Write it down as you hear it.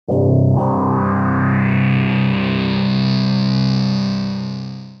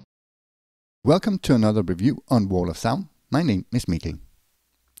Welcome to another review on Wall of Sound. My name is Mikkel.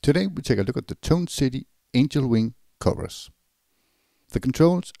 Today we take a look at the Tone City Angel Wing chorus. The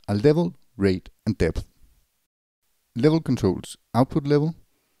controls are level, rate and depth. Level controls output level,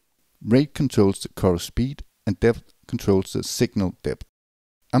 rate controls the chorus speed and depth controls the signal depth.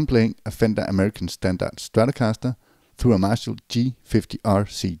 I'm playing a Fender American Standard Stratocaster through a Marshall G50R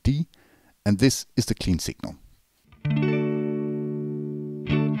CD, and this is the clean signal.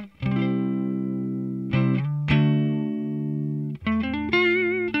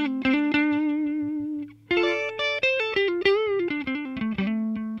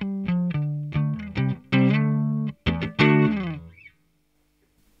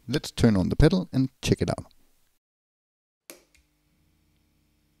 Let's turn on the pedal and check it out.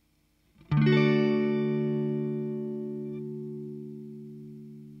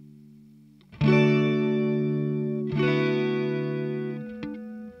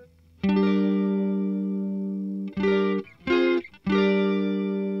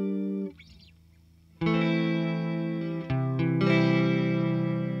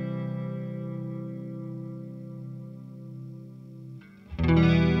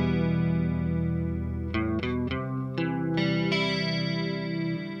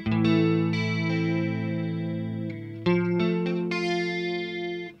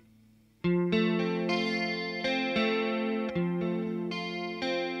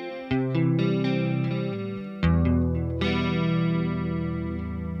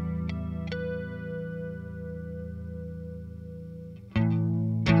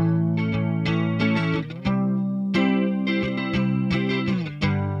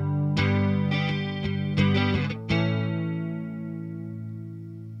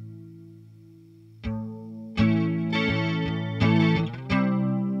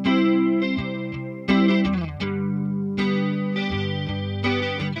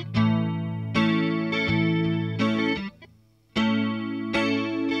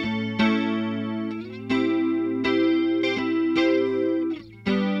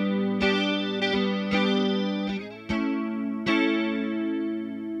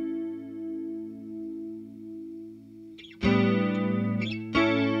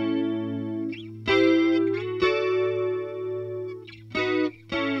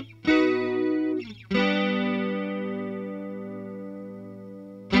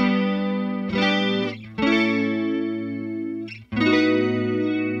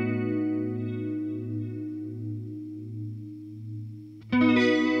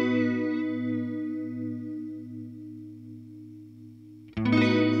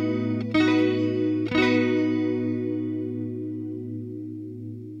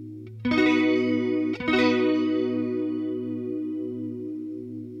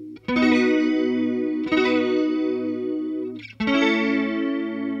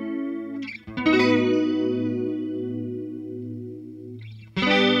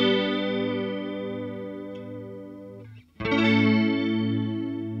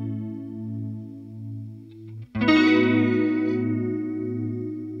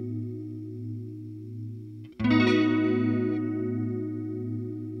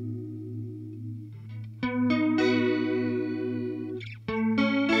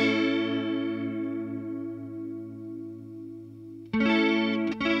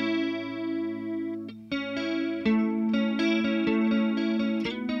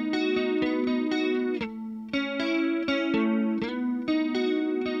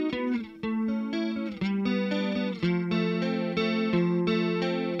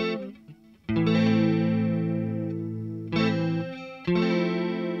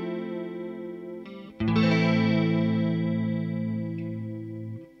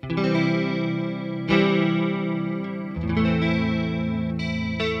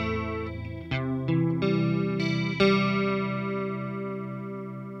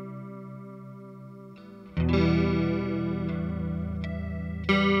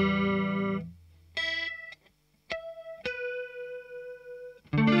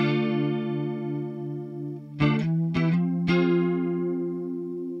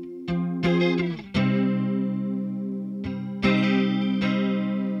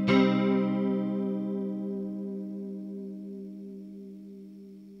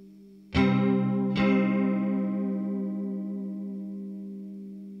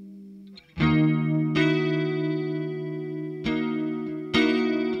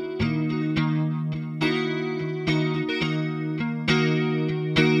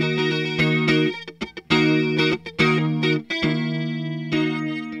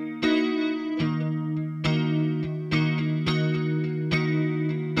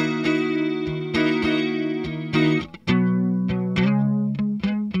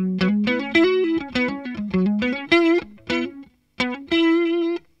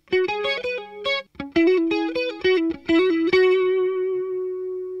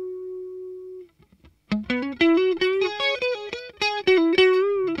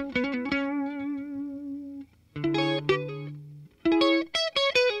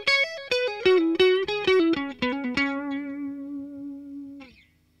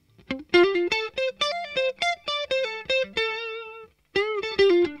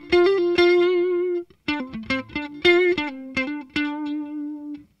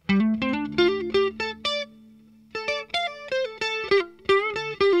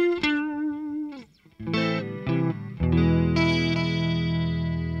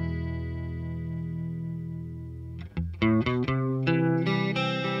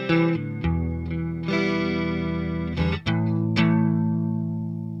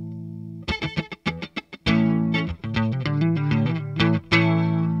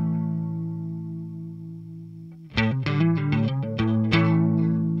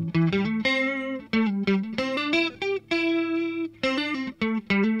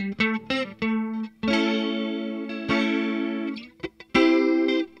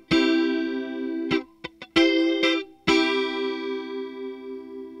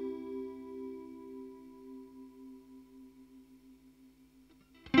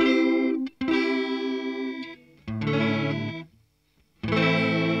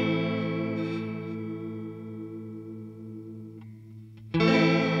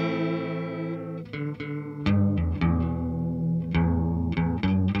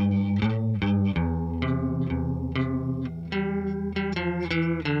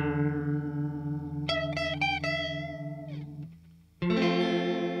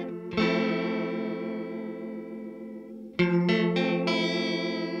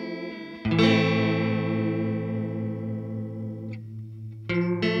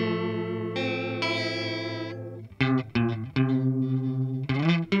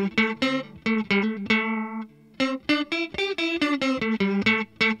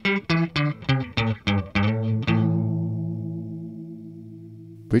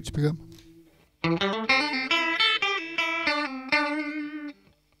 bridge pickup.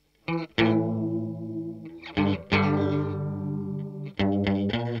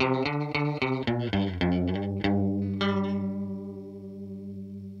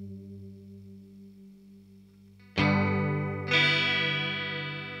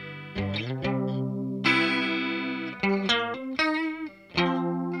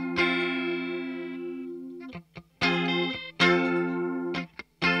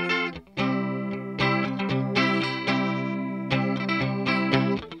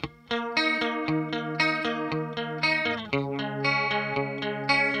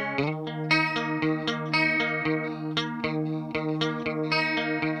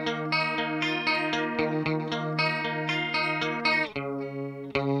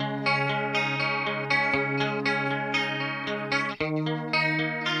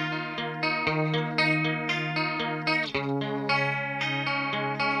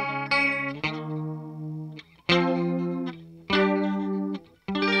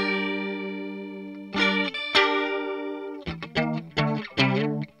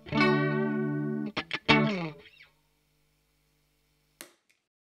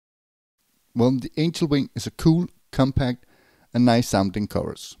 Well, the Angel Wing is a cool, compact and nice sounding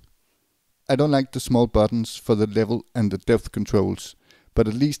chorus. I don't like the small buttons for the level and the depth controls, but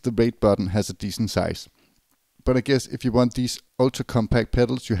at least the rate button has a decent size. But I guess if you want these ultra compact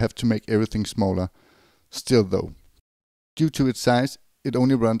pedals, you have to make everything smaller. Still though, due to its size, it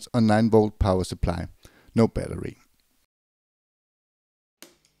only runs on 9-volt power supply, no battery.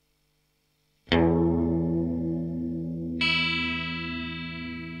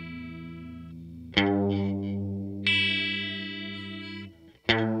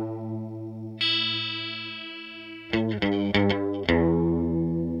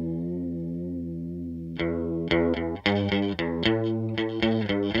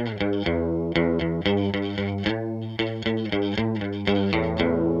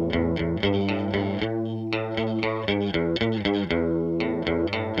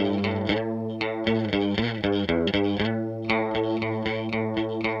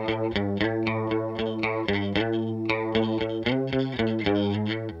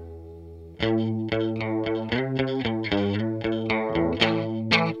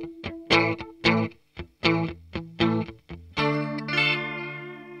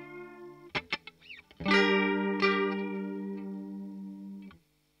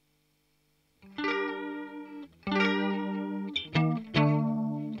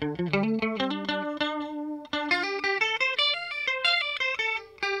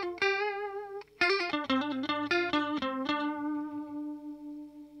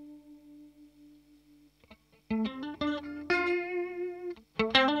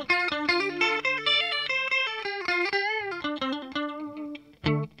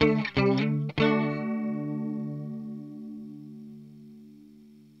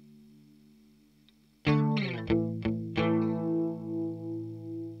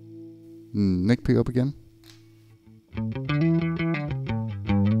 Neck pickup again.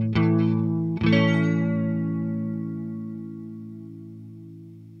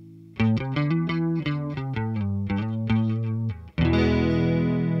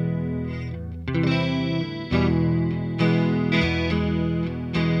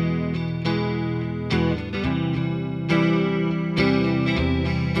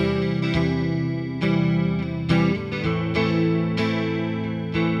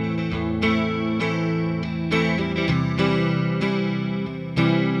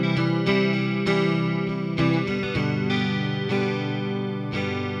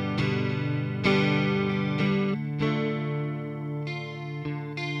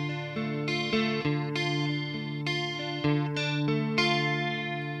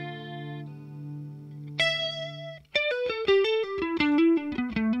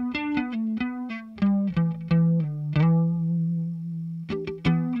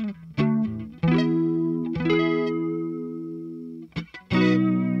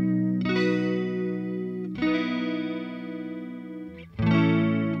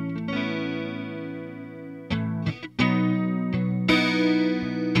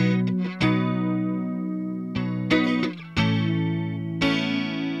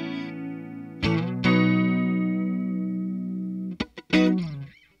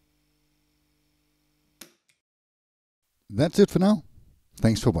 That's it for now.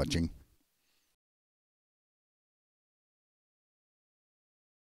 Thanks for watching.